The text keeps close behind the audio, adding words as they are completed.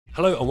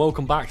Hello and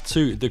welcome back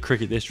to the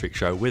Cricket District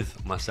Show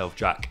with myself,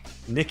 Jack,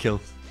 Nikhil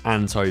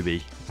and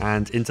Toby.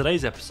 And in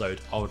today's episode,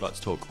 I would like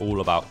to talk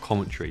all about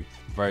commentary.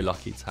 Very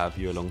lucky to have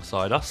you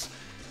alongside us.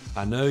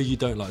 I know you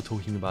don't like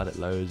talking about it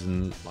loads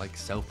and like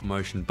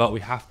self-promotion, but we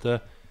have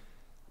to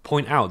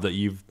point out that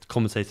you've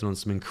commentated on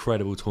some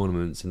incredible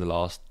tournaments in the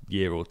last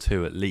year or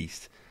two at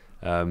least.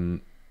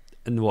 And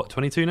what,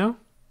 22 now?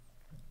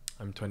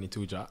 I'm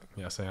 22, Jack.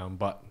 Yes, I am.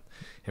 But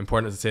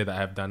important to say that I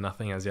have done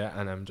nothing as yet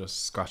and I'm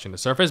just scratching the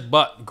surface,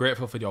 but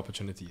grateful for the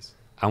opportunities.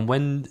 And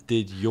when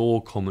did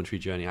your commentary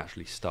journey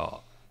actually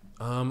start?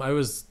 I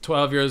was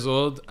 12 years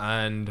old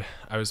and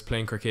I was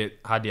playing cricket,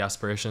 had the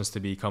aspirations to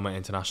become an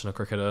international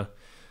cricketer.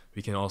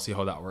 We can all see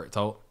how that worked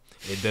out.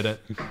 It didn't.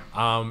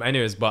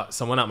 Anyways, but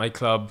someone at my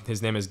club,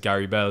 his name is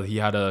Gary Bell, he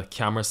had a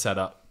camera set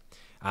up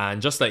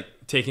and just like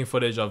taking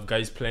footage of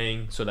guys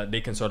playing so that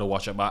they can sort of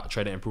watch it back,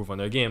 try to improve on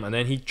their game. And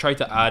then he tried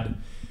to add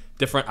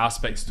different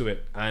aspects to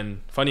it.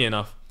 And funny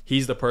enough,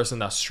 he's the person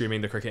that's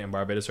streaming the cricket in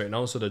Barbados right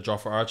now. So the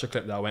Jofra Archer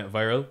clip that went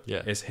viral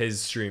is his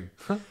stream.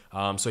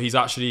 So he's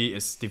actually,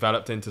 it's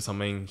developed into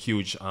something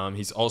huge.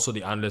 He's also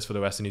the analyst for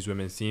the West Indies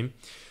women's team.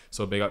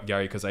 So big up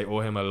Gary, because I owe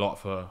him a lot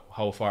for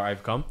how far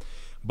I've come.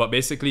 But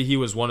basically, he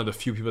was one of the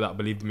few people that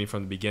believed in me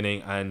from the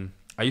beginning. And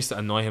I used to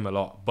annoy him a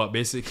lot. But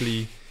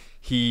basically,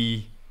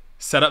 he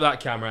set up that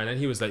camera and then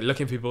he was like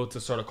looking for people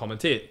to sort of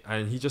commentate.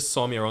 And he just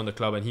saw me around the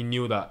club and he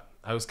knew that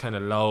I was kind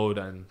of loud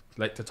and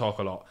liked to talk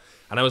a lot.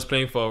 And I was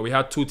playing for, we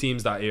had two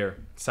teams that year.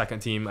 Second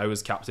team, I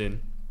was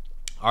captain.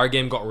 Our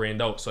game got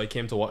rained out, so I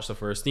came to watch the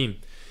first team.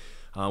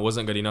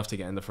 Wasn't good enough to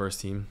get in the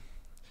first team.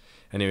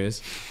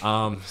 Anyways,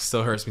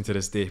 still hurts me to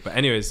this day. But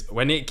anyways,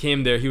 when it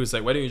came there, he was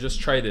like, why don't you just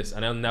try this?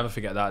 And I'll never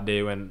forget that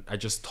day when I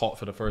just taught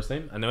for the first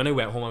time. And then when I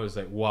went home, I was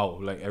like, wow,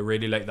 like I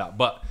really like that.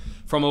 But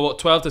from about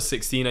 12 to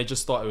 16, I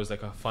just thought it was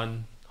like a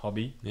fun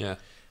hobby. Yeah.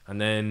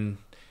 And then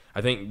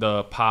I think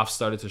the path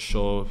started to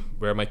show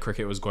where my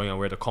cricket was going and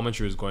where the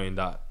commentary was going,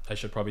 that I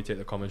should probably take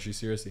the commentary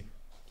seriously.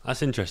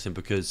 That's interesting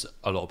because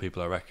a lot of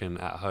people, I reckon,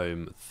 at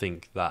home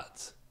think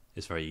that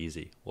it's very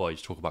easy. Well, you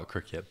just talk about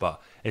cricket,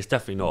 but it's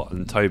definitely not.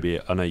 And Toby,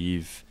 I know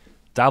you've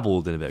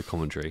dabbled in a bit of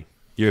commentary.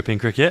 European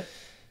cricket?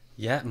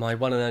 Yeah, my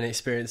one and only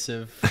experience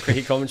of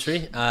cricket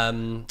commentary. I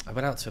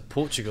went out to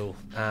Portugal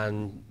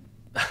and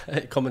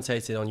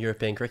commentated on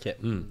European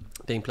cricket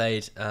being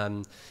played.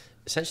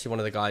 Essentially, one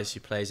of the guys who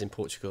plays in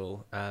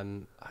Portugal, I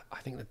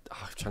think that,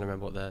 I'm trying to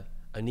remember what the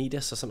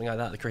Unidas or something like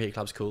that, the cricket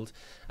club's called,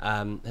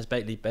 has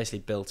basically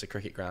built a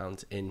cricket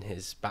ground in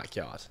his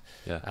backyard.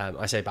 Yeah.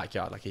 I say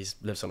backyard, like he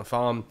lives on a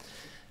farm.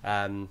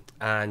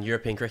 And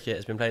European cricket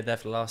has been played there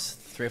for the last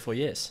 3 or 4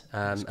 years.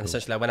 And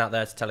essentially I went out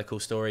there to tell a cool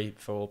story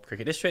for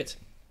Cricket District.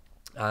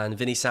 And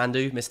Vinny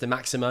Sandhu, Mr.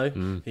 Maximo,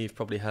 who you've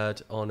probably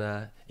heard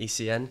on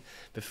ECN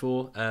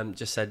before,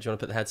 just said, do you want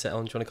to put the headset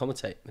on? Do you want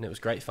to commentate? And it was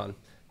great fun.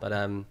 But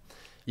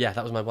yeah,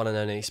 that was my one and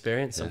only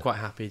experience. Yeah. I'm quite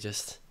happy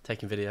just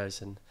taking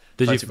videos and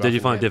Did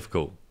you find it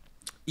difficult?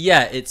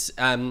 Yeah, it's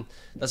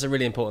that's a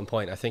really important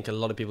point. I think a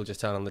lot of people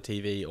just turn on the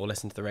TV or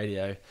listen to the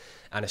radio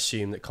and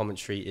assume that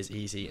commentary is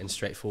easy and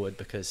straightforward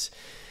because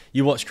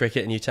you watch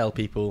cricket and you tell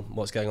people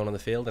what's going on the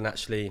field, and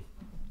actually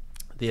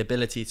the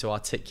ability to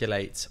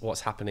articulate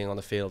what's happening on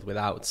the field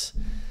without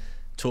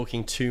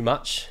talking too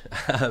much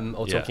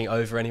or talking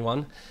over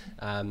anyone,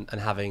 and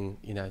having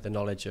the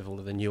knowledge of all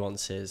of the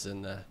nuances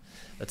and the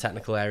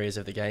technical areas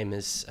of the game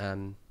is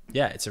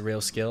it's a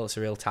real skill, it's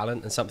a real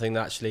talent, and something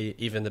that actually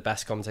even the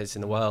best commentators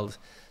in the world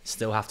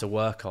still have to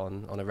work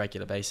on a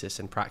regular basis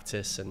and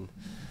practice and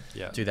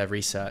do their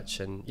research.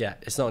 And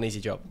it's not an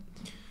easy job.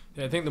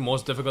 Yeah, I think the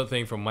most difficult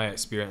thing from my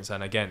experience,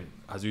 and again,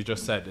 as you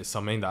just said, is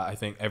something that I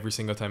think every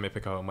single time I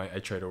pick up a mic, I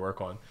try to work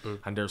on.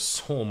 And there's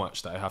so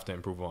much that I have to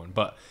improve on.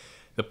 But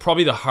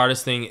probably the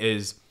hardest thing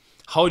is,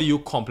 how do you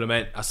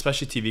complement,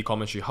 especially TV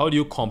commentary, how do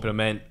you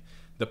complement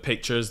the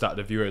pictures that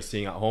the viewer is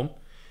seeing at home?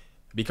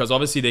 Because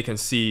obviously they can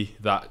see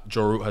that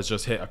Joe Root has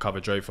just hit a cover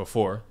drive for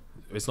 4.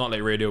 It's not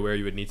like radio where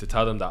you would need to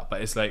tell them that.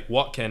 But it's like,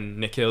 what can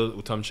Nikhil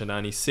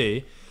Uttamchandani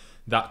say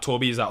that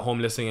Toby is at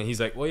home listening and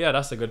he's like, well, yeah,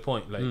 that's a good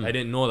point. Like, I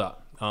didn't know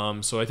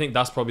that. So I think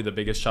that's probably the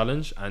biggest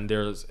challenge. And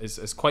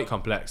it's quite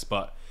complex.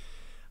 But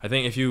I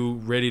think if you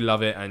really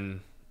love it and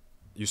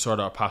you sort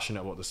of are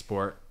passionate about the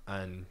sport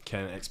and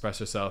can express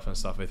yourself and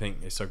stuff, I think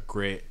it's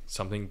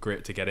something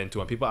great to get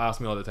into. And people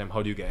ask me all the time,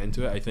 how do you get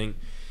into it? I think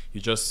you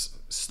just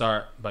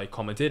start by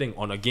commentating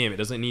on a game. It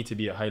doesn't need to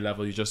be a high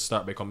level. You just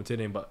start by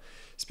commentating. But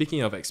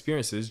speaking of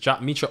experiences, Jack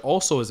Mitra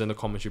also is in the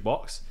commentary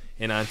box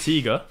in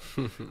Antigua.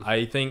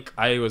 I think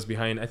I was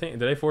behind.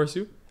 Did I force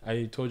you?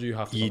 I told you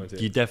have to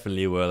commentate. You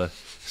definitely were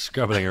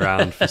scrabbling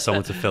around for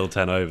someone to fill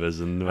 10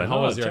 overs. And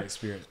how was your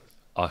experience?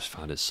 I just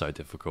found it so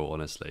difficult,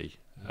 honestly.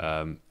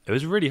 It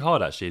was really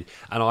hard, actually.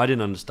 And I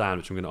didn't understand,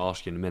 which I'm going to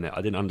ask you in a minute.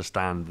 I didn't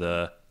understand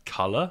the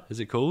colour, is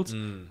it called?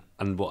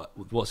 And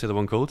what's the other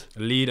one called?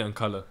 Lead and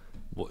colour.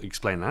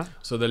 Explain that.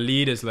 So the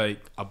lead is like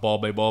a ball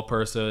by ball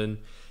person.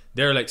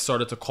 They're like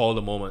sort of to call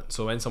the moment.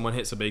 So when someone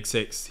hits a big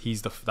 6,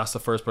 that's the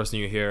first person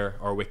you hear,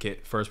 or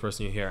wicket, first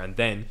person you hear. And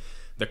then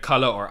the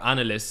colour or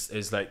analyst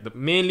is like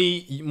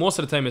most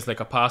of the time it's like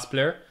a pass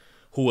player.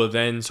 who will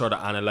then sort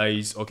of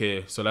analyze,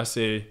 okay, so let's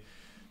say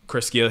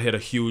Chris Gayle hit a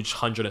huge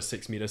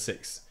 106-meter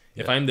six.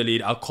 If I'm the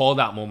lead, I'll call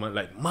that moment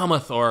like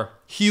mammoth or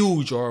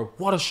huge or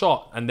what a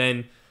shot. And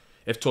then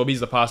if Toby's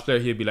the pass player,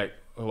 he'll be like,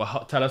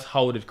 well, tell us,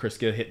 how did Chris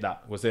Gayle hit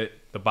that? Was it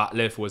the bat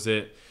lift? Was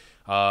it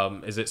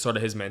is it sort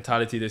of his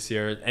mentality this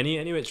year?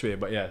 Any which way.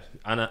 But yeah,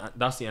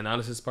 that's the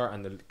analysis part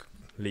and the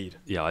lead.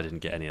 Yeah, I didn't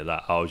get any of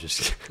that. I was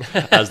just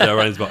as they were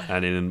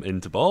running and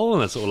into ball,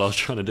 and that's all I was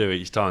trying to do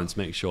each time to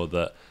make sure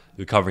that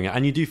you're covering it.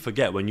 And you do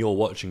forget when you're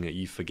watching it,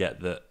 you forget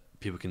that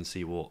people can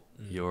see what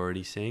you're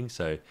already seeing.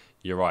 So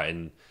you're right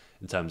in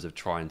terms of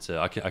trying to.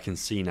 I can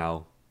see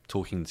now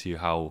talking to you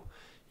how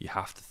you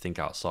have to think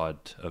outside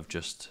of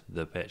just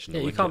the pitch.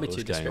 And you can't be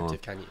too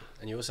descriptive, can you?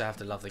 And you also have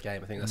to love the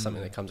game. I think that's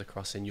something that comes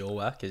across in your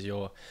work, is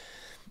you're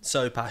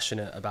so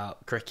passionate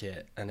about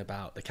cricket and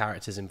about the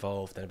characters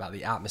involved and about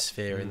the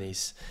atmosphere in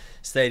these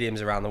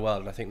stadiums around the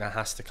world. And I think that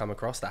has to come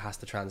across, that has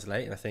to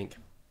translate. And I think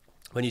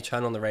when you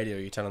turn on the radio,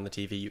 you turn on the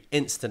TV, you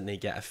instantly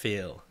get a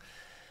feel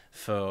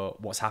for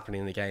what's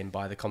happening in the game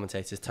by the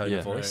commentator's tone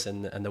of voice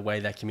and the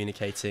way they're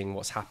communicating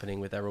what's happening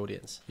with their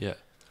audience. Yeah.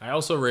 I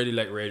also really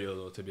like radio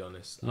though, to be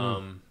honest.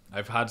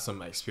 I've had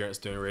some experience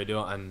doing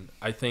radio, and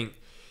I think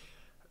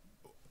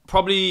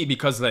probably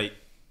because like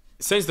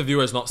since the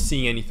viewer is not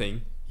seeing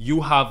anything,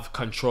 you have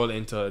control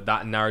into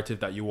that narrative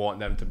that you want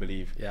them to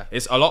believe. Yeah.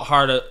 It's a lot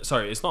harder.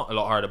 Sorry, it's not a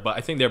lot harder, but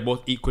I think they're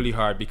both equally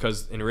hard,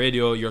 because in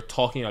radio you're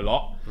talking a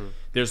lot.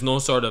 There's no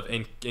sort of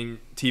in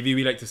TV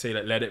we like to say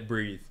like let it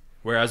breathe.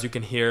 Whereas you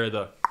can hear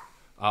the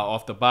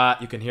off the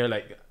bat, you can hear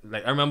like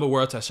I remember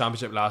World Test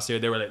Championship last year,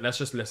 they were like, let's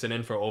just listen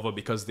in for over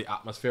because the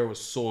atmosphere was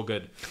so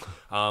good.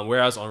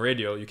 Whereas on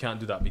radio, you can't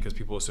do that because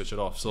people will switch it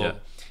off. So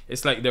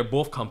it's like they're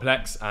both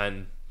complex,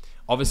 and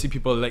obviously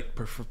people like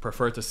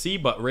prefer to see,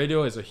 but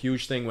radio is a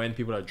huge thing when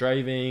people are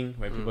driving,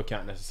 when people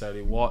can't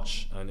necessarily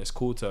watch, and it's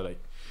cool to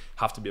like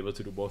have to be able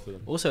to do both of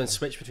them. Also, and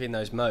switch between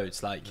those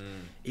modes, like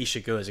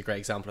Isha Gu is a great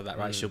example of that,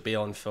 right? She'll be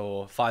on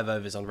for 5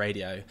 overs on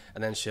radio,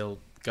 and then she'll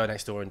go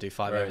next door and do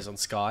 5 overs on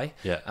Sky.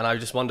 Yeah. And I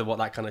just wonder what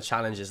that kind of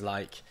challenge is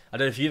like. I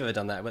don't know if you've ever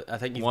done that, but I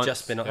think you've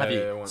just been on, have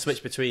you?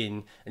 Switched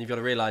between, and you've got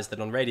to realise that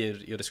on radio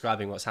you're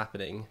describing what's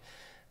happening,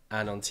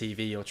 and on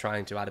TV you're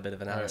trying to add a bit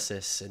of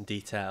analysis and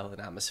detail and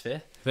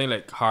atmosphere. I think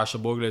like Harsha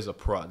Bogle is a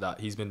pro at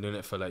that. He's been doing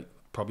it for like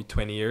probably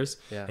 20 years.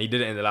 Yeah. He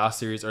did it in the last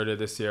series earlier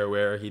this year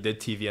where he did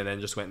TV and then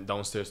just went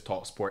downstairs to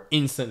talk sport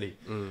instantly.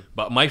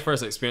 But my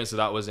first experience of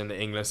that was in the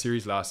England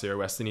series last year,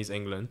 West Indies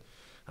England,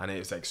 and it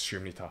was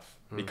extremely tough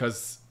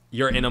because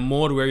you're in a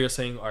mode where you're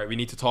saying, all right, we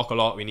need to talk a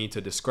lot, we need to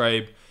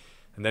describe,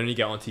 and then when you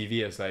get on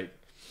TV, it's like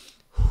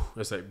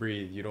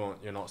breathe.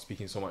 You're not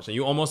speaking so much, and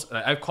you almost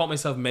like, I've caught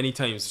myself many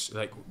times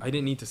like I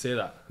didn't need to say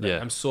that. Like,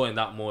 I'm so in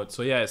that mode.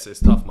 So yeah, it's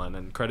tough, man,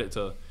 and credit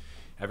to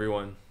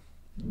everyone,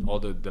 all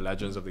the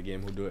legends of the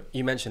game who do it.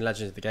 You mentioned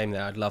legends of the game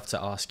there. I'd love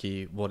to ask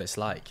you what it's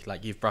like.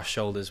 Like, you've brushed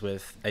shoulders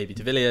with AB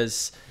de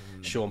Villiers,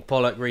 Sean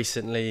Pollock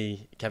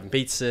recently, Kevin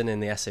Peterson in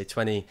the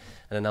SA20,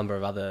 and a number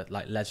of other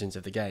like legends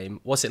of the game.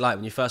 What's it like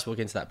when you first walk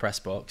into that press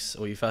box,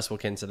 or you first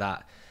walk into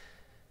that,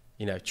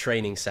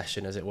 training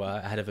session, as it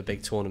were, ahead of a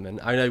big tournament?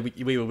 I know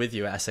we were with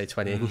you at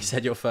SA20, and you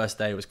said your first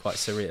day was quite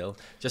surreal.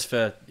 Just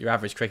for your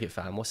average cricket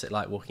fan, what's it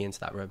like walking into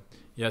that room?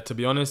 Yeah, to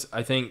be honest,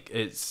 I think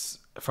it's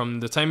from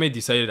the time I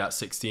decided at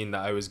 16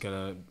 that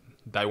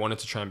I wanted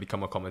to try and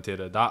become a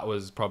commentator. That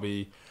was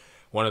probably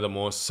one of the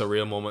most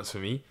surreal moments for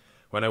me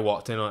when I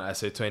walked in on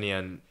SA20,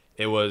 and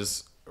it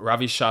was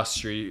Ravi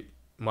Shastri,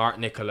 Mark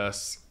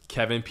Nicholas,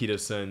 Kevin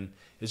Peterson.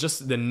 It's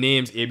just the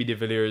names, AB de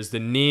Villiers, the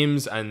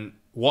names and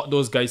what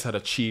those guys had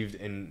achieved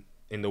in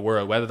the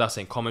world, whether that's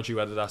in commentary,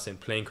 whether that's in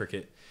playing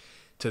cricket,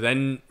 to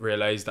then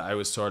realize that I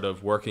was sort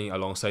of working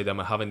alongside them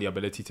and having the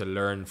ability to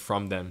learn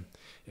from them.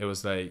 It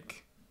was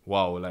like,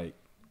 wow, like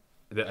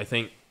I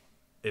think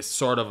it's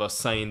sort of a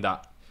sign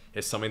that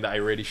it's something that I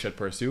really should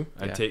pursue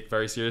and take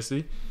very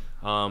seriously.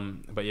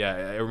 But yeah,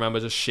 I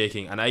remember just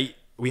shaking, and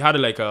we had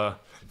a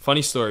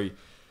funny story.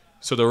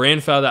 So the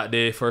rain fell that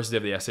day, first day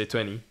of the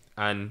SA20,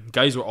 and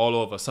guys were all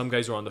over. Some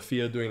guys were on the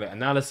field doing like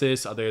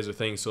analysis, others were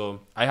things. So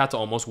I had to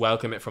almost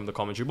welcome it from the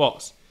commentary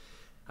box.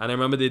 And I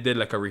remember they did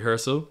like a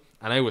rehearsal,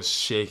 and I was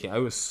shaking. I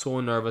was so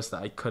nervous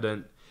that I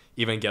couldn't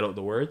even get out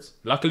the words.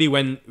 Luckily,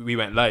 when we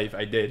went live,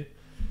 I did.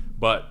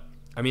 But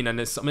I mean, and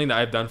it's something that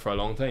I've done for a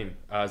long time,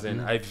 as in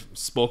I've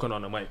spoken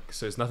on a mic,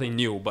 so it's nothing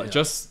new. But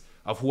just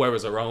of who I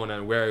was around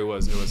and where it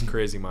was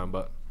crazy, man.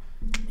 But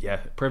yeah,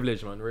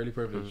 privilege, man, really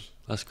privileged.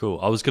 That's cool.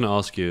 I was going to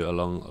ask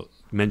you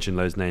mention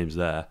those names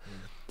there.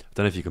 I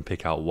don't know if you can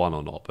pick out one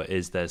or not, but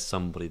is there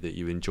somebody that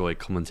you enjoy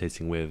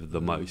commentating with the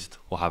most,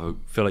 or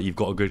feel like you've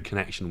got a good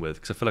connection with?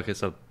 Because I feel like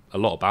it's a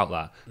lot about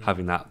that,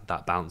 having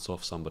that bounce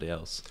off somebody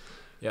else.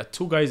 Yeah,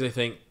 2 guys I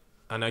think,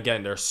 and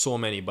again, there's so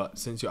many, but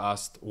since you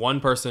asked, one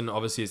person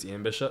obviously is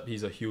Ian Bishop.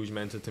 He's a huge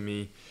mentor to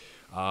me.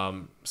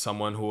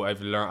 Someone who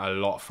I've learned a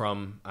lot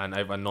from, and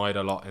I've annoyed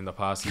a lot in the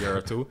past year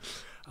or two.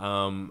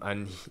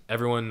 And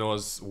everyone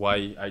knows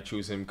why I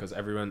choose him, because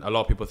a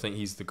lot of people think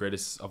he's the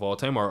greatest of all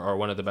time, or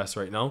one of the best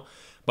right now.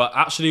 But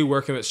actually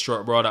working with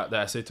Stuart Broad at the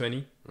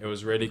SA20, it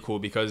was really cool,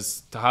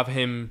 because to have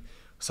him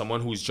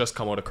someone who's just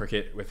come out of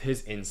cricket, with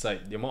his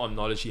insight, the amount of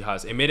knowledge he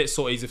has, it made it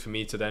so easy for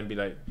me to then be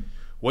like,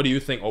 what do you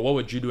think, or what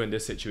would you do in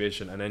this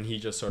situation? And then he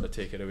just sort of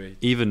take it away.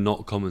 Even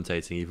not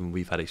commentating, even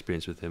we've had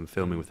experience with him,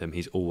 filming with him,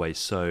 he's always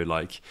so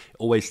like,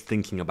 always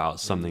thinking about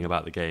something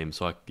about the game.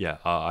 So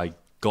I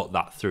got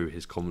that through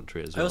his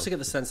commentary as well. I also get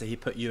the sense that he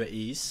put you at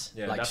ease,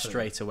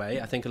 straight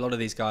away. I think a lot of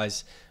these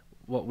guys,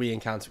 what we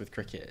encounter with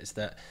cricket is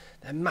that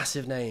they're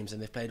massive names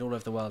and they've played all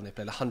over the world and they've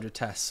played 100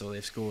 tests or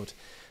they've scored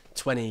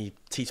 20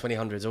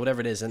 T2000s or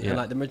whatever it is. And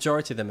like the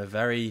majority of them are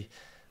very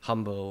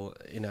humble,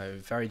 you know,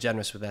 very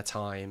generous with their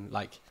time.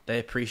 Like they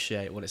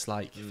appreciate what it's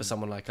like for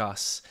someone like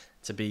us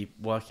to be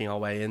working our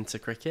way into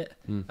cricket.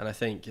 And I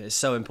think it's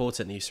so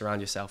important that you surround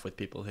yourself with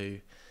people who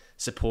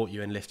support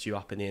you and lift you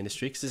up in the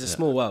industry, because it's a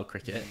small world,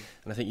 cricket,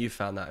 and I think you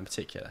found that in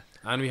particular.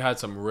 And we had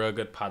some real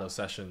good paddle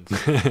sessions.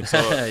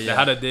 So they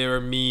had a day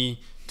where me,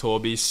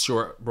 Toby,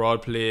 Short,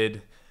 Broad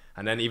played,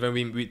 and then even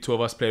we two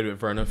of us played with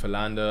Vernon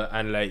Philander,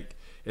 and like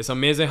it's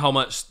amazing how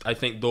much I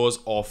think those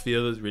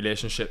off-field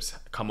relationships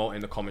come out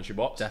in the commentary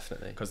box.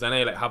 Definitely. Because then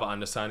I like have an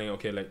understanding,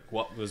 okay, like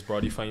what was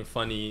Brody find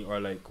funny, or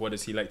like what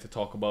does he like to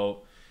talk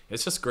about.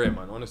 It's just great,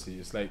 man. Honestly,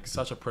 it's like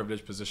such a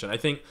privileged position. I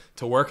think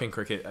to work in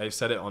cricket, I've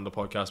said it on the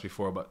podcast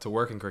before, but to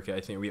work in cricket, I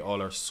think we all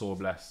are so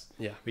blessed.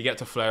 Yeah. We get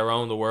to fly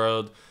around the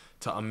world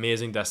to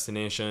amazing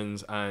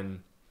destinations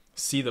and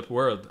see the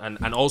world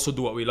and also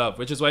do what we love,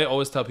 which is why I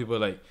always tell people,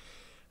 like,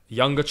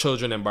 younger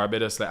children in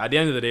Barbados, like at the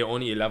end of the day,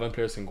 only 11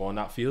 players can go on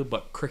that field,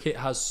 but cricket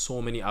has so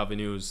many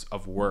avenues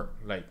of work.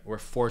 Like, we're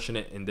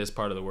fortunate in this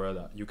part of the world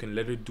that you can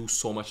literally do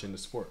so much in the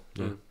sport.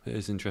 Yeah, it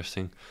is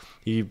interesting.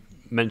 You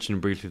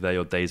mentioned briefly there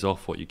your days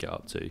off, what you get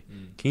up to.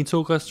 Can you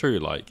talk us through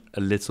like a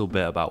little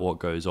bit about what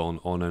goes on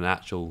an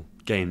actual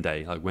game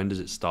day? Like, when does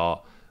it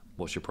start?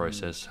 What's your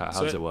process? How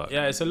does it work?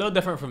 Yeah, it's a little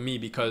different from me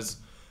because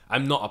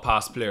I'm not a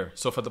past player.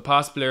 So for the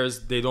past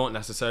players, they don't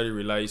necessarily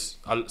realize.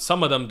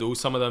 Some of them do.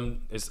 Some of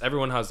them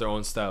everyone has their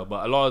own style,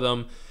 but a lot of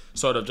them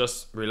sort of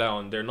just rely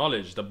on their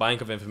knowledge, the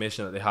bank of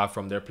information that they have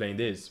from their playing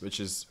days, which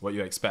is what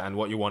you expect and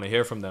what you want to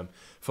hear from them.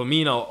 For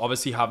me now,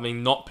 obviously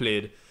having not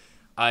played,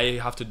 I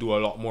have to do a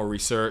lot more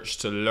research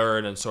to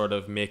learn and sort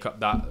of make up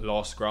that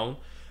lost ground,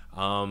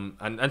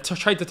 and to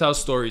try to tell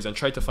stories and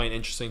try to find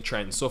interesting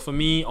trends. So for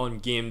me on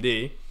game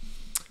day,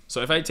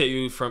 so if I take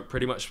you from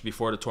pretty much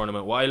before the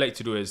tournament, what I like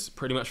to do is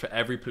pretty much for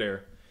every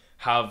player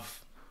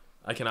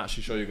I can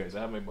actually show you guys.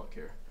 I have my book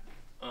here.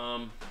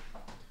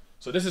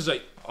 So this is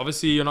like,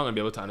 obviously you're not going to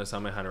be able to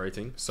understand my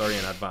handwriting. Sorry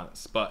in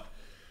advance. But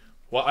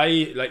what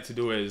I like to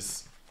do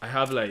is I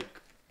have like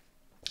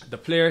the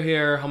player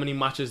here, how many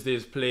matches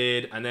they've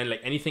played, and then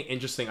like anything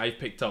interesting I've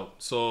picked out.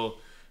 So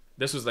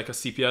this was like a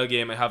CPL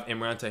game. I have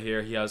Imran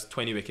Tahir. He has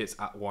 20 wickets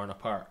at Warner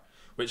Park,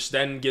 which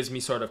then gives me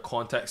sort of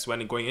context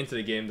when going into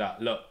the game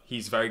that, look,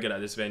 he's very good at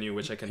this venue,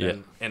 which I can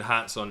then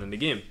enhance on in the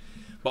game.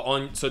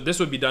 But so this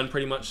would be done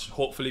pretty much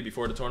hopefully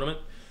before the tournament.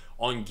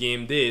 On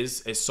game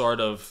days, it's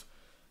sort of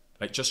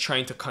like just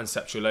trying to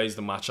conceptualize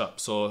the matchup.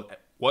 So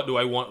what do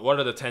I want? What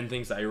are the 10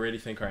 things that I really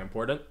think are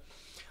important?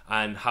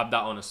 And have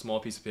that on a small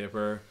piece of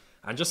paper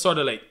and just sort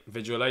of like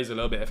visualize a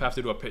little bit. If I have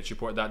to do a pitch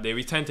report that day,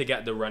 we tend to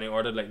get the running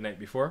order like night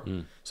before.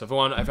 So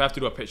if I have to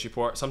do a pitch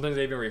report, sometimes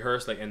I even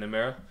rehearse like in the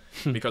mirror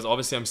because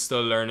obviously I'm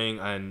still learning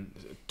and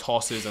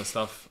tosses and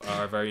stuff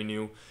are very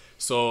new.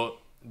 So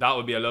that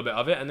would be a little bit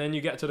of it. And then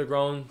you get to the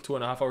ground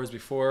 2.5 hours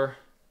before.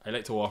 I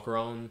like to walk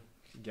around,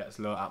 get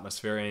a little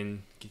atmosphere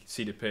in,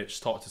 see the pitch,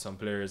 talk to some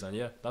players, and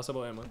yeah, that's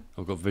about it, man.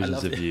 I've got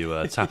visions of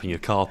you tapping your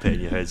carpet in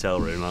your hotel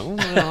room.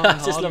 Like, I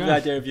just love the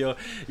idea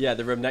of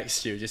the room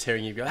next to you, just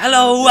hearing you go,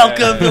 hello,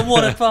 welcome to the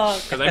water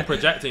park. Because I'm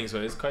projecting,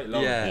 so it's quite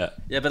long. Yeah,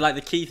 but like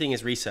the key thing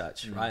is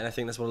research, right? And I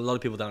think that's what a lot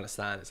of people don't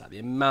understand. It's like the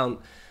amount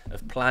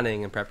of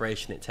planning and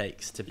preparation it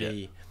takes to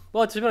be...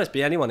 Well, to be honest,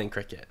 be anyone in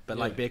cricket, but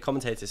like be a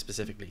commentator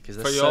specifically, because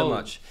there's so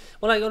much.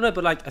 Well, like, no,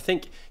 but like I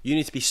think you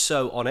need to be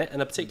so on it, and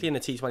particularly in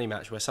a T20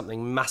 match where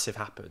something massive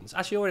happens.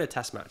 Actually, already a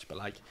Test match, but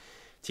like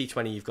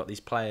T20, you've got these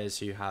players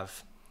who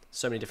have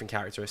so many different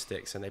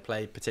characteristics, and they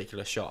play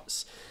particular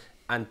shots,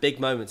 and big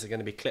moments are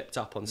going to be clipped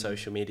up on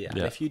social media. And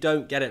if you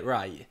don't get it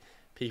right,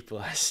 people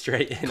are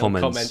straight in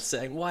comments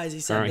saying, "Why has he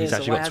said this?" He's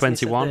actually got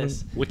 21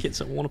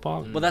 wickets at Warner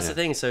Park. Well, that's the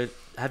thing. So,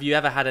 have you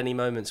ever had any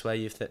moments where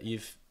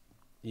you've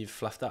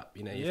fluffed up,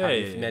 you know,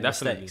 you've made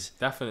mistakes?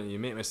 Definitely, you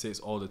make mistakes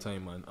all the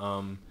time,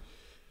 man.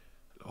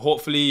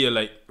 Hopefully you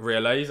like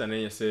realize and then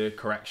you say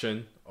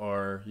correction,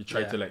 or you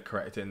try to like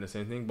correct it in the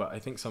same thing. But I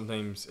think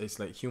sometimes it's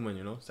like human,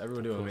 you know, so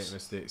everybody will make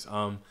mistakes.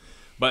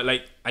 But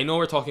like, I know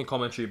we're talking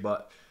commentary,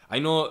 but I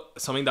know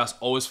something that's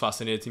always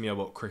fascinated me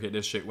about Cricket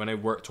District when I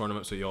work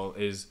tournaments with y'all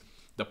is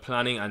the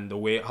planning and the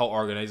way how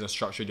organized and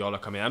structured y'all are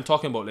coming. I'm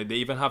talking about like they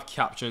even have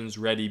captions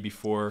ready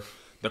before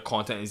the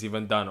content is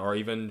even done or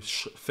even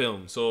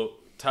filmed. So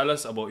tell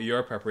us about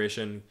your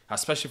preparation,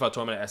 especially for a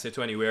tournament like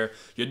SA20 where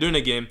you're doing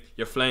a game,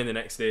 you're flying the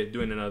next day,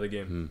 doing another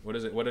game. What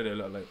did it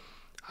look like?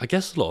 I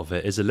guess a lot of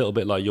it is a little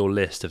bit like your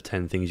list of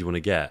 10 things you want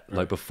to get.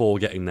 Like before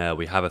getting there,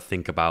 we have a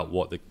think about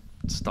what the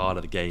style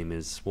of the game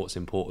is, what's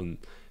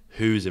important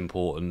who's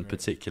important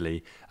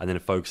particularly, and then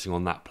focusing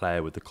on that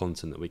player with the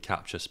content that we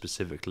capture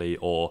specifically.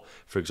 Or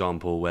for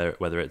example,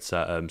 whether it's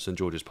at St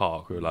George's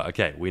Park, we're like,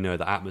 okay, we know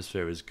the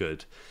atmosphere is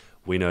good,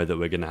 we know that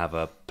we're going to have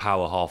a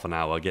power half an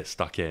hour, get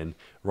stuck in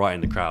right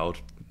in the crowd.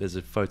 There's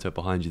a photo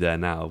behind you there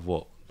now of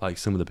what, like,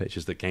 some of the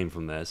pictures that came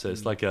from there. So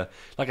it's like a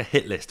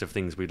hit list of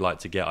things we'd like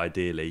to get,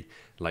 ideally,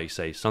 like you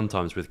say,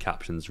 sometimes with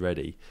captions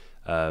ready.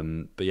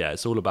 But yeah,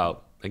 it's all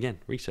about, again,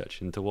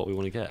 research into what we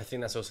want to get. I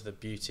think that's also the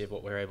beauty of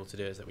what we're able to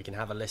do, is that we can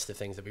have a list of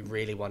things that we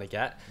really want to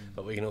get,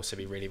 but we can also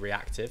be really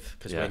reactive,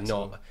 because we're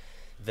not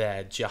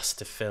there just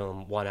to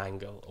film one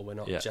angle, or we're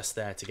not just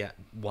there to get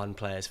one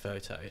player's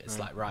photo. It's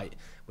like, right,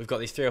 we've got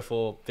these 3 or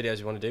 4 videos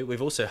we want to do.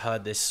 We've also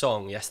heard this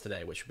song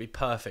yesterday, which would be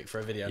perfect for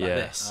a video like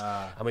this.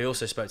 And we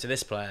also spoke to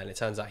this player, and it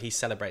turns out he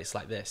celebrates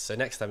like this. So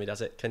next time he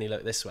does it, can he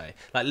look this way?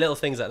 Like little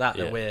things like that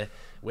that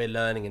we're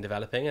learning and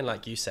developing. And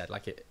like you said,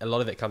 like a lot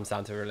of it comes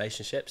down to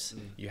relationships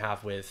you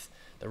have with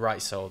the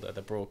rights holder,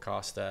 the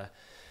broadcaster,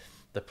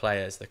 the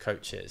players, the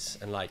coaches,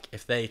 and like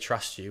if they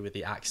trust you with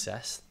the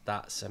access,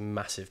 that's a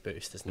massive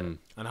boost, isn't it?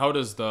 And how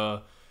does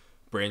the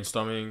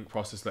brainstorming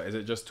process, like, is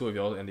it just 2 of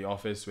y'all in the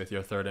office with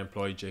your third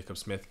employee, Jacob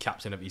Smith,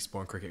 captain of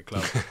Eastbourne Cricket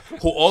Club,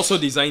 who also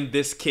designed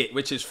this kit,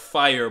 which is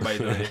fire, by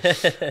the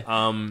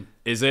way?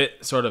 Is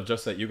it sort of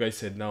just that you guys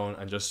sit down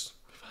and just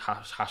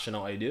hashing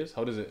out ideas?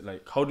 How does it,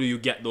 like, how do you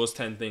get those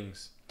 10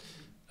 things?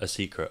 A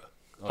secret.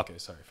 Okay,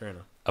 sorry, fair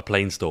enough. A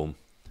plainstorm.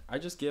 I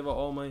just gave out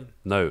all mine.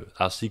 No,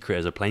 our secret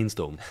is a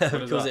plainstorm.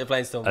 Calls it a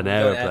plainstorm. An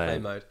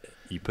aeroplane mode.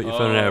 You put your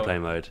phone in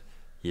airplane mode,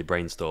 you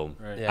brainstorm.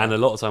 Right. Yeah. And a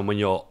lot of time when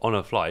you're on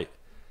a flight,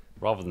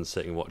 rather than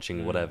sitting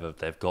watching whatever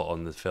they've got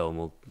on the film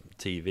or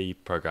TV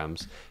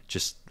programs,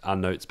 just our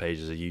notes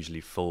pages are usually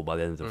full by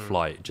the end of the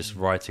flight, just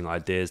writing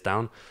ideas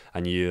down.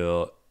 And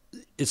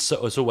it's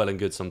all well and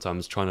good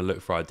sometimes trying to look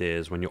for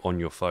ideas when you're on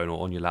your phone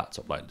or on your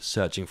laptop, like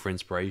searching for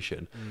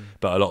inspiration.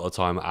 But a lot of the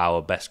time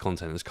our best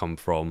content has come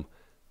from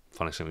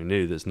finding something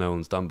new that no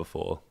one's done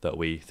before, that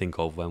we think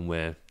of when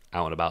we're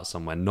out and about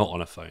somewhere, not on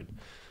a phone.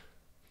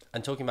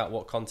 And talking about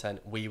what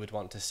content we would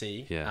want to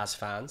see as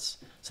fans.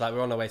 So like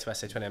we're on our way to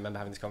SA20, I remember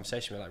having this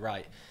conversation, we're like,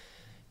 right,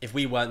 if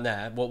we weren't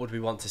there, what would we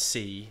want to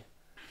see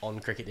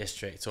on Cricket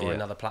District or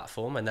another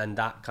platform? And then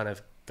that kind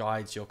of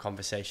guides your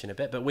conversation a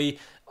bit. But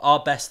our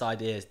best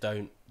ideas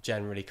don't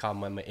generally come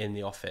when we're in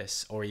the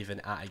office or even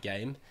at a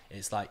game.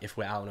 It's like if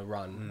we're out on a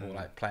run or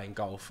like playing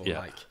golf or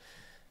like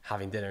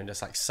having dinner, and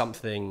just like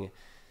something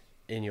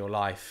in your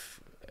life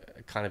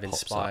kind of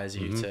inspires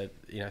you to,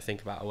 you know,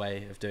 think about a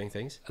way of doing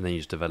things. And then you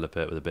just develop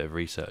it with a bit of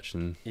research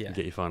and get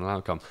your final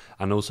outcome.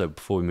 And also,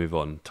 before we move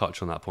on,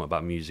 touch on that point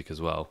about music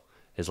as well.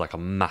 It's like a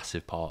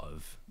massive part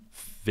of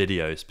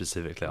video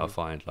specifically. I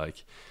find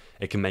like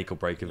it can make or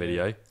break a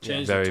video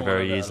very,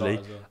 very easily.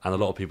 And a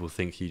lot of people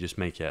think you just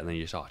make it and then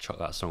you just chuck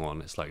that song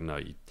on. It's like, no,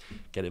 you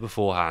get it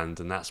beforehand,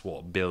 and that's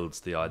what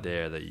builds the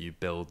idea that you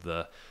build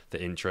the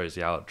intros,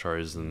 the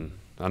outros, and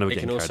I know we're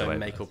getting carried away. It can also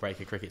make or break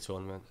a cricket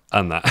tournament.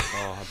 And that.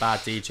 Oh, a bad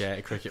DJ at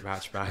a cricket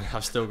match, man.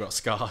 I've still got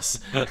scars.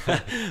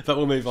 But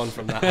we'll move on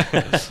from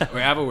that.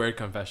 We have a weird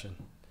confession.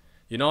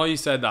 You know, you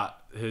said that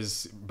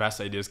his best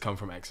ideas come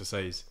from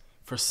exercise.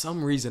 For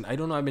some reason, I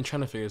don't know, I've been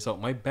trying to figure this out.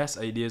 My best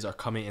ideas are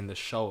coming in the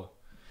shower.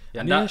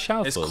 And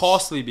that is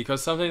costly,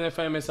 because sometimes I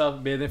find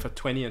myself bathing for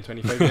 20 and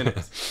 25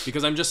 minutes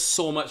because I'm just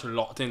so much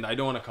locked in that I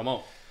don't want to come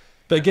out.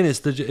 But again,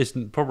 it's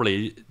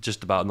probably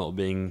just about not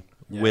being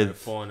with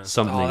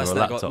something or a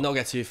laptop. Not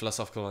get too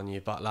philosophical on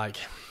you, but like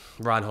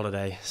Ryan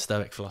Holiday,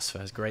 Stoic philosopher,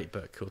 has a great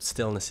book called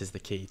Stillness is the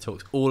Key.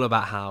 Talks all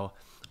about how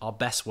our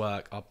best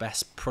work, our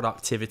best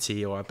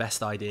productivity, or our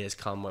best ideas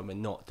come when we're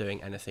not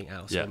doing anything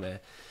else. When we're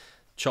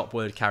chop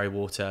wood, carry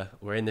water,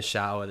 we're in the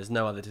shower, there's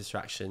no other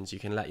distractions, you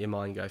can let your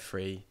mind go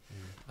free.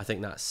 I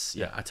think that's,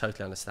 I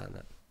totally understand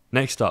that.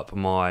 Next up,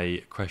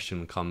 my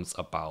question comes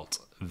about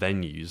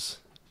venues,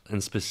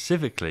 and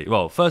specifically,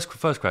 well, first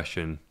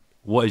question,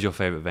 what is your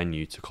favourite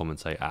venue to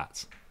commentate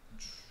at?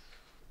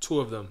 2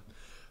 of them.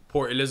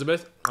 Port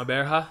Elizabeth,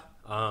 Aberha.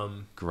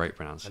 Great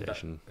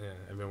pronunciation.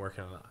 I've been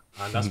working on that.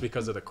 And that's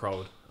because of the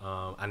crowd.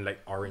 And like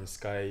orange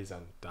skies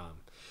and damn.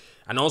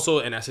 And also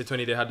in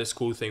SA20, they had this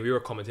cool thing. We were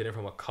commentating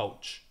from a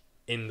couch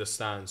in the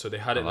stand. So they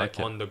had it like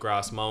on the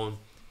grass mound,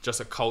 just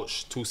a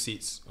couch, 2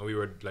 seats. And we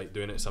were like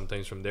doing it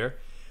sometimes from there.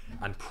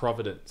 And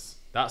Providence,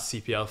 that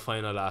CPL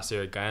final last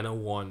year, Guyana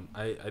won.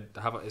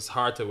 It's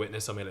hard to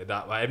witness something like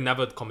that. I've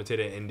never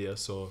commentated in India,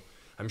 so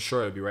I'm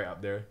sure it'll be right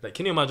up there. Like,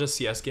 can you imagine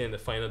CSK in the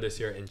final this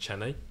year in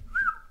Chennai?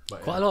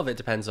 But, quite a lot of it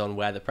depends on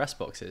where the press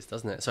box is,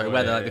 doesn't it? So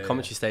whether the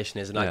commentary station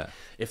is, and like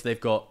if they've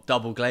got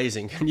double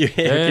glazing, can you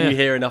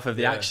hear enough of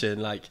the action?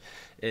 Like,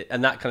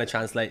 and that kind of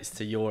translates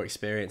to your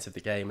experience of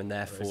the game and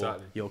therefore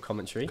your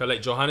commentary. Because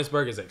like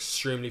Johannesburg is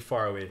extremely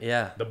far away.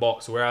 The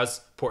box,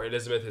 whereas Port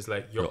Elizabeth is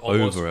like you're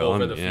almost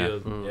over the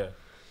field.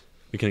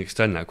 We can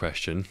extend that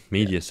question.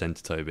 Media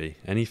Centre, Toby.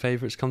 Any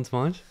favourites come to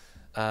mind?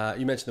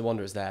 You mentioned the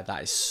Wanderers there.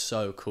 That is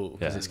so cool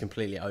because it's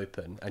completely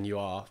open and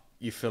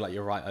you feel like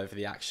you're right over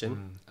the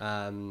action.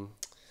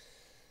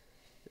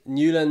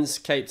 Newlands,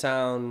 Cape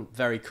Town,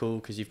 very cool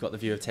because you've got the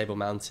view of Table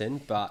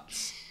Mountain,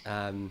 but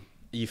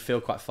you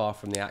feel quite far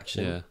from the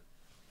action. Yeah.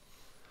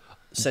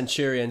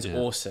 Centurion's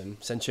awesome.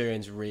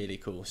 Centurion's really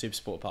cool. Super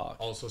Sport Park.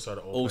 Also sort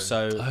of open.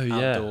 Also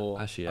outdoor,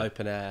 Actually, yeah.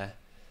 open air.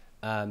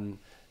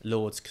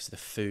 Lords, because the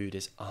food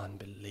is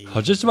unbelievable. I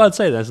was just about to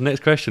say, that's the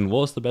next question.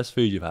 What's the best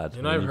food you've had?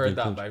 You know, I've heard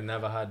that, but I've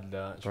never had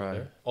the actual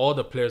there. All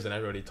the players and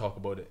everybody talk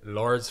about it.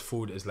 Lord's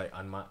food is like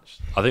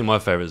unmatched. I think my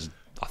favourite is,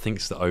 I think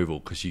it's the Oval,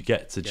 because you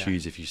get to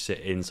choose if you sit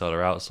inside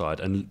or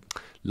outside. And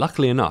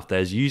luckily enough,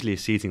 there's usually a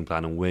seating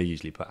plan, and we're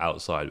usually put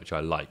outside, which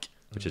I like,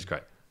 which is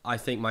great. I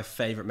think my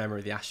favourite memory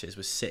of the Ashes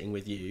was sitting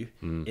with you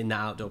in the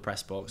outdoor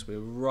press box. We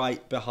were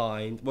right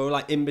behind, we were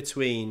like in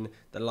between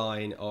the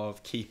line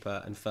of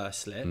keeper and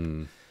first slip.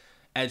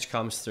 Edge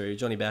comes through,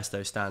 Johnny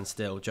Bairstow stands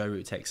still, Joe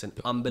Root takes an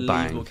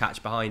unbelievable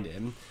catch behind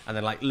him, and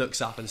then like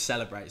looks up and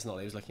celebrates. Not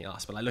that he was looking at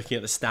us, but like looking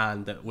at the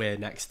stand that we're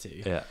next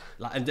to. Yeah.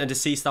 Like, and to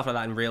see stuff like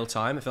that in real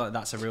time, I feel like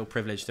that's a real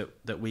privilege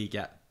that we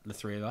get, the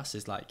three of us,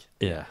 is like...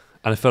 Yeah.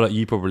 And I feel like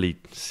you probably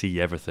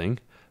see everything.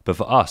 But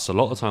for us, a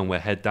lot of the time we're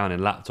head down in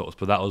laptops.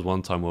 But that was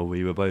one time where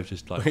we were both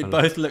just like we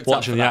both looked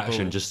watching up the that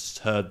action, ball. just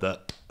heard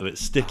that of it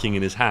sticking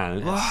in his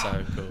hand. It's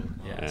so cool.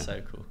 Yeah,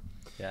 so cool.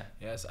 Yeah.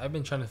 Yes, I've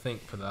been trying to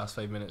think for the last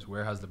 5 minutes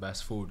where has the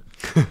best food,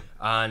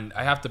 and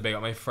I have to big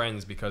up my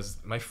friends, because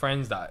my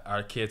friends that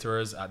are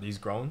caterers at these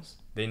grounds,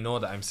 they know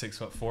that I'm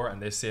 6'4"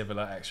 and they save a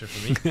lot extra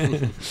for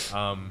me.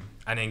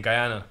 And in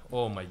Guyana,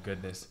 oh my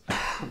goodness,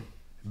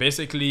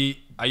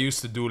 basically I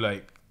used to do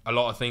like a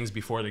lot of things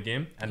before the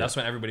game, and that's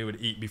when everybody would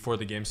eat before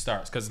the game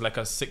starts, because like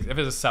if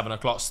it's a 7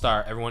 o'clock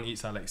start, everyone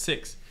eats at like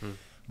 6.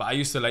 But I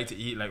used to like to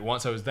eat like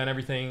once I was done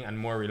everything and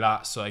more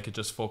relaxed, so I could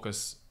just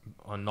focus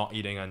on not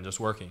eating and just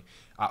working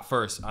at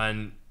first.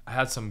 And I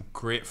had some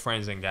great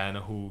friends in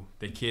Guyana who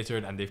they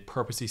catered, and they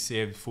purposely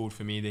saved food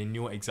for me. They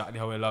knew exactly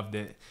how I loved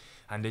it,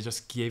 and they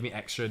just gave me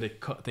extra. They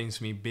cut things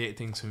for me, baked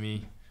things for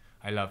me.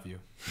 I love you.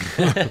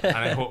 And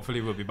I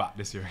hopefully will be back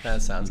this year.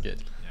 That sounds good.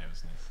 Yeah, it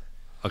was nice.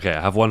 Okay, I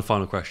have one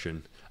final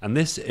question. And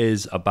this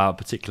is about a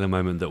particular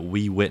moment that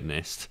we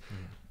witnessed.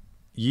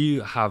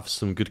 You have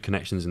some good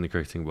connections in the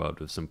cricketing world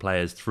with some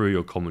players through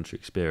your commentary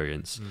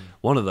experience.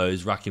 One of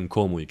those, Rakim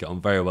Cornwall, you get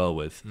on very well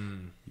with.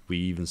 We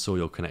even saw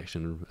your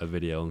connection, a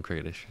video on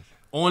Cricket Dish.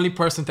 Only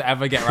person to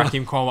ever get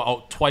Rakim Cornwall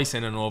out twice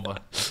in and over.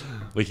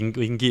 We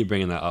can keep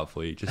bringing that up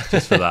for you,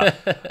 just for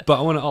that. But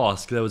I want to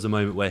ask, there was a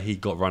moment where he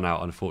got run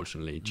out,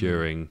 unfortunately,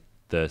 during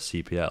the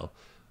CPL.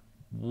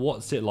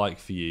 What's it like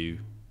for you?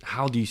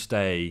 How do you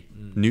stay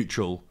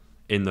neutral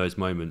in those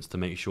moments to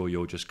make sure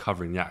you're just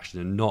covering the action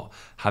and not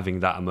having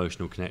that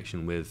emotional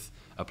connection with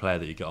a player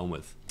that you get on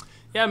with?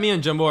 Yeah, me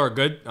and Jumbo are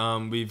good.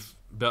 We've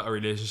built a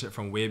relationship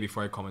from way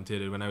before I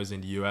commentated when I was in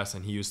the US,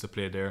 and he used to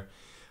play there.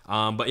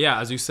 But yeah,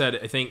 as you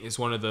said, I think it's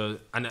one of the,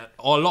 and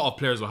a lot of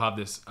players will have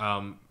this,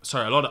 a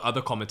lot of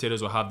other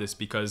commentators will have this,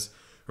 because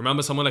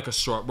remember someone like a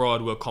Short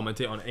Broad will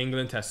commentate on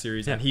England Test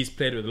Series, and he's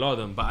played with a lot of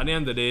them. But at the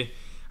end of the day,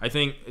 I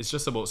think it's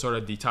just about sort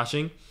of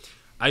detaching.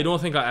 I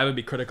don't think I'll ever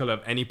be critical of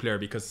any player,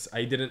 because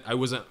I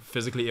wasn't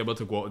physically able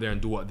to go out there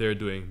and do what they're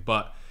doing.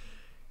 But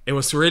it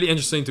was really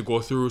interesting to go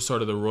through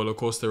sort of the roller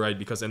coaster ride,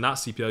 because in that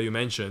CPL you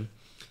mentioned,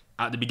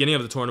 at the beginning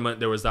of the tournament,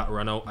 there was that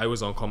run out. I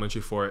was on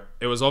commentary for it.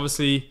 It was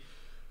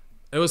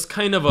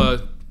kind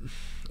of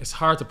it's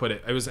hard to put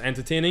it. It was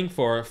entertaining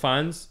for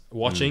fans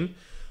watching,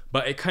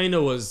 but it kind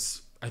of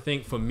was, I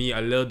think for me,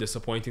 a little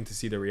disappointing to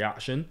see the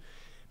reaction,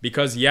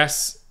 because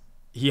yes,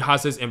 he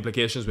has his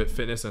implications with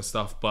fitness and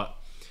stuff, but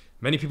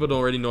many people don't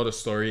already know the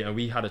story, and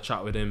we had a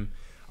chat with him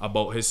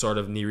about his sort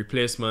of knee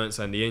replacements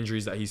and the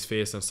injuries that he's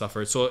faced and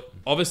suffered. So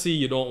obviously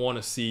you don't want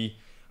to see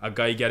a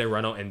guy getting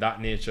run out in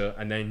that nature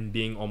and then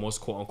being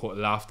almost quote unquote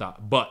laughed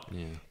at. But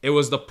it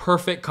was the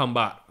perfect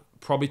comeback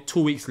probably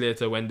 2 weeks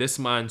later when this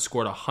man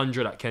scored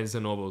 100 at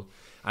Kensington Oval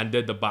and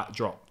did the back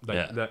drop,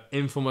 the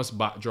infamous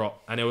back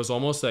drop. And it was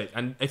almost like,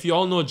 and if you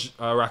all know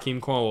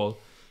Rakim Cornwall,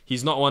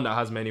 he's not one that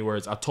has many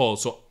words at all.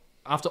 So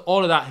after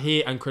all of that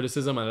hate and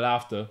criticism and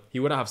laughter, he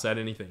wouldn't have said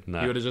anything. No.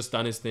 He would have just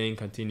done his thing,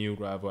 continued,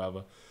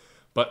 whatever.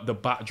 But the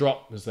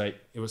backdrop was like,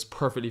 it was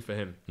perfectly for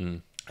him.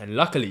 And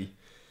luckily,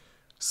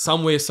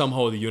 some way,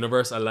 somehow, the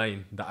universe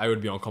aligned that I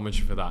would be on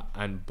commentary for that.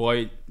 And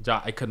boy,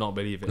 Jack, I could not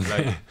believe it.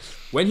 Like,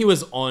 when he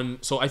was on,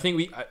 so I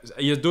think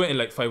he was doing it in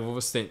like 5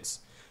 over stints.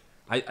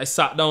 I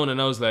sat down and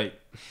I was like,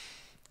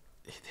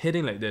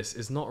 hitting like this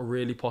is not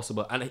really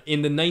possible. And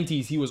in the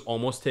 90s, he was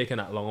almost taking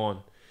that long on.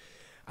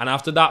 And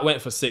after that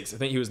went for 6, I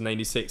think he was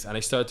 96, and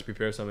I started to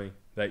prepare something,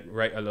 like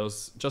write a little,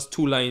 just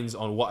 2 lines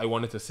on what I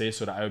wanted to say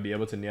so that I would be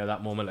able to nail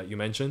that moment like you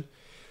mentioned.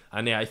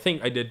 And yeah, I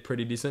think I did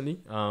pretty decently.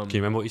 Can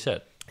you remember what you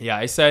said? Yeah,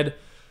 I said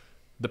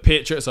the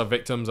Patriots are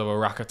victims of a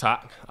rack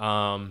attack,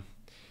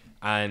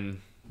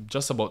 and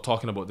just about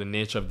talking about the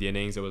nature of the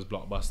innings, it was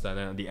blockbuster. And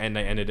then at the end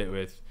I ended it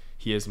with,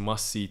 he is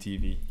must-see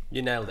TV.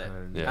 You nailed it.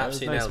 Yeah.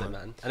 Absolutely nailed it,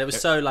 man. And it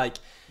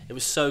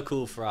was so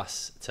cool for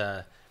us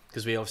to,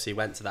 because we obviously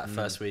went to that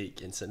first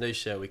week in St.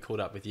 Lucia, we caught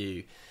up with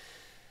you,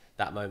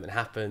 that moment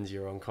happened,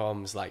 you were on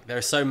comms, like there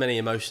are so many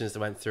emotions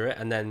that went through it,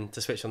 and then to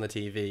switch on the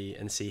TV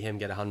and see him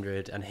get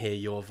 100 and hear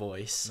your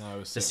voice,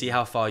 to see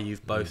how far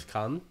you've both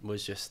come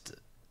was just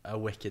a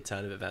wicked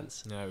turn of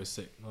events. Yeah, it was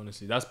sick.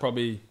 Honestly, that's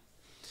probably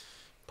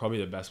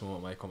the best moment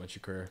of my commentary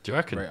career. Do you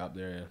reckon? Right up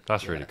there. Yeah.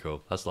 That's really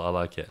cool. I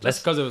like it.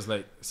 Just because it was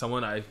like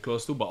someone I'm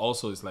close to, but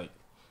also it's like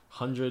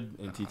 100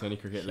 in T20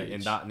 cricket, huge. like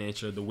in that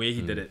nature, the way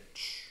he did it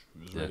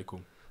was really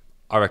cool.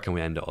 I reckon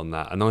we end it on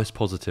that. A nice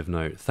positive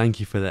note. Thank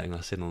you for letting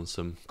us in on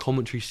some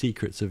commentary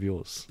secrets of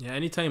yours. Yeah,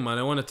 anytime, man.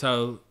 I want to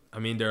tell. I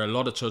mean, there are a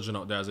lot of children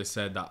out there, as I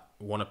said, that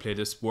want to play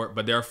this sport,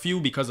 but there are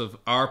few because of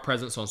our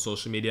presence on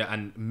social media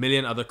and a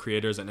million other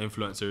creators and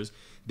influencers.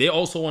 They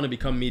also want to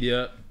become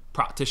media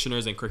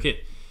practitioners in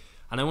cricket.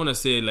 And I want to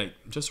say, like,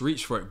 just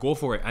reach for it, go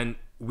for it. And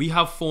we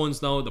have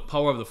phones now. The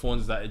power of the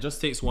phones is that it just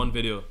takes one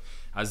video.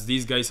 As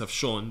these guys have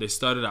shown, they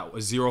started at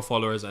 0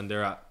 followers and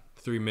they're at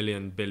 3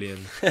 million,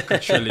 billion,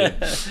 trillion.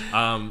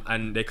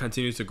 And they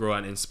continue to grow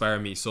and inspire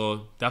me.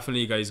 So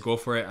definitely, guys, go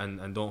for it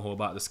and don't hold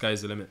back. The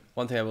sky's the limit.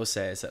 One thing I will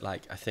say is that,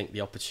 like, I think the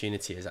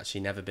opportunity has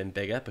actually never been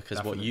bigger because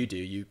Definitely. what you do,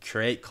 you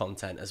create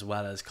content as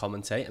well as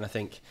commentate. And I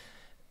think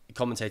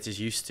commentators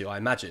used to, I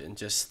imagine,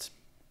 just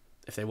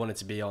if they wanted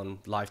to be on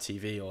live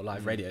TV or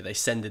live radio, they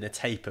send in a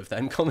tape of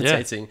them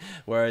commentating.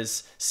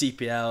 Whereas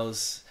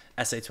CPLs,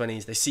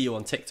 SA20s, they see you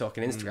on TikTok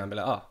and Instagram, be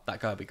like, oh, that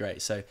guy would be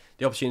great. So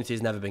the opportunity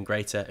has never been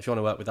greater. If you want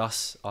to work with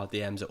us, our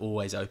DMs are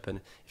always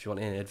open. If you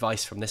want any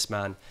advice from this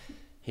man,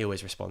 he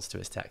always responds to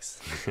his texts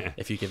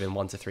if you give him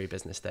 1 to 3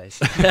 business days.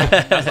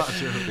 That's not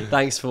true.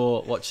 Thanks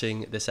for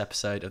watching this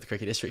episode of the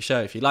Cricket District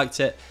Show. If you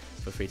liked it,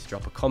 feel free to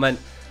drop a comment.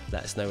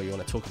 Let us know what you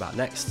want to talk about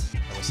next,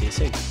 and we'll see you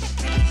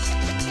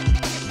soon.